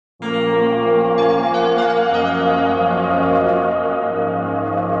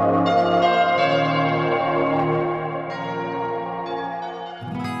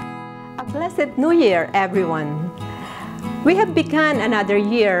Blessed New Year, everyone! We have begun another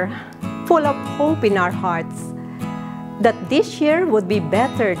year full of hope in our hearts that this year would be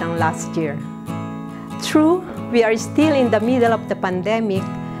better than last year. True, we are still in the middle of the pandemic,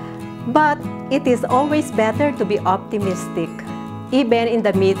 but it is always better to be optimistic, even in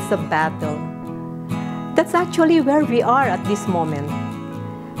the midst of battle. That's actually where we are at this moment,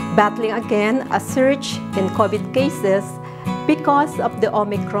 battling again a surge in COVID cases because of the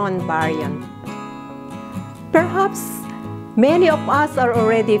Omicron variant. Perhaps many of us are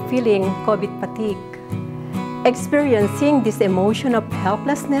already feeling COVID fatigue, experiencing this emotion of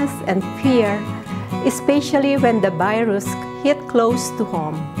helplessness and fear, especially when the virus hit close to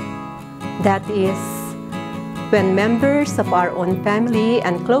home. That is, when members of our own family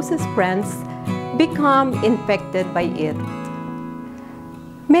and closest friends become infected by it.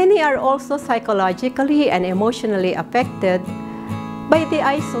 Many are also psychologically and emotionally affected by the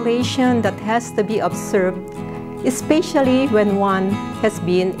isolation that has to be observed, especially when one has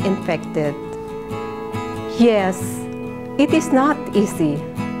been infected. Yes, it is not easy.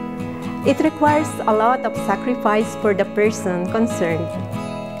 It requires a lot of sacrifice for the person concerned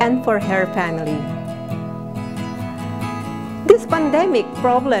and for her family. This pandemic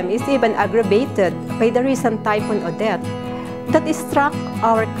problem is even aggravated by the recent Typhoon Odette that struck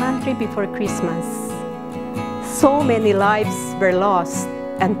our country before Christmas. So many lives were lost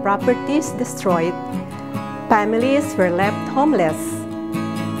and properties destroyed. Families were left homeless.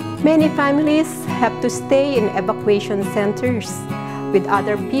 Many families have to stay in evacuation centers with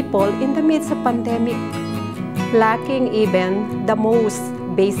other people in the midst of pandemic, lacking even the most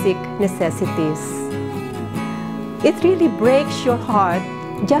basic necessities. It really breaks your heart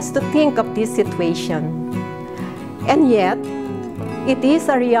just to think of this situation. And yet, it is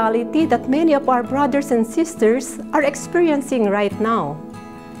a reality that many of our brothers and sisters are experiencing right now.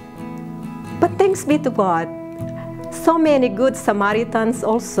 But thanks be to God, so many good Samaritans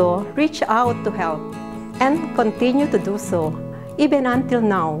also reach out to help and continue to do so, even until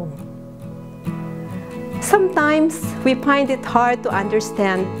now. Sometimes we find it hard to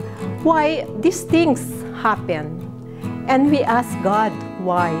understand why these things happen, and we ask God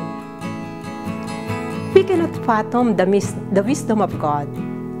why. We cannot fathom the wisdom of God.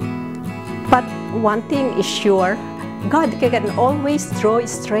 But one thing is sure, God can always draw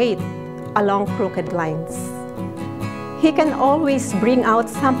straight along crooked lines. He can always bring out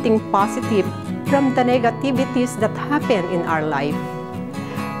something positive from the negativities that happen in our life,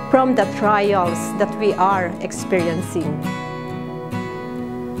 from the trials that we are experiencing.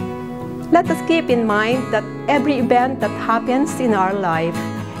 Let us keep in mind that every event that happens in our life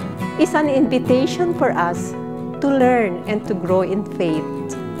is an invitation for us to learn and to grow in faith.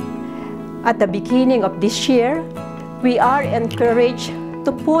 At the beginning of this year, we are encouraged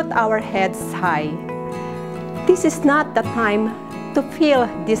to put our heads high. This is not the time to feel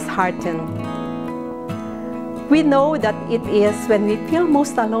disheartened. We know that it is when we feel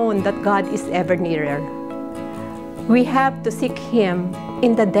most alone that God is ever nearer. We have to seek Him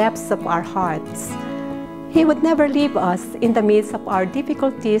in the depths of our hearts. He would never leave us in the midst of our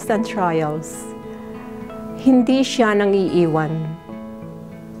difficulties and trials. Hindi siya nang iiwan.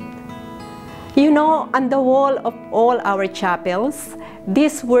 You know, on the wall of all our chapels,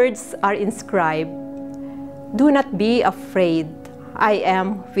 these words are inscribed. Do not be afraid. I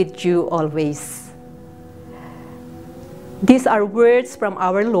am with you always. These are words from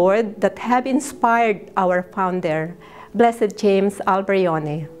our Lord that have inspired our founder, Blessed James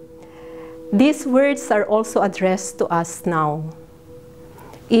Alberoni. These words are also addressed to us now,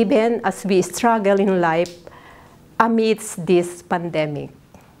 even as we struggle in life amidst this pandemic.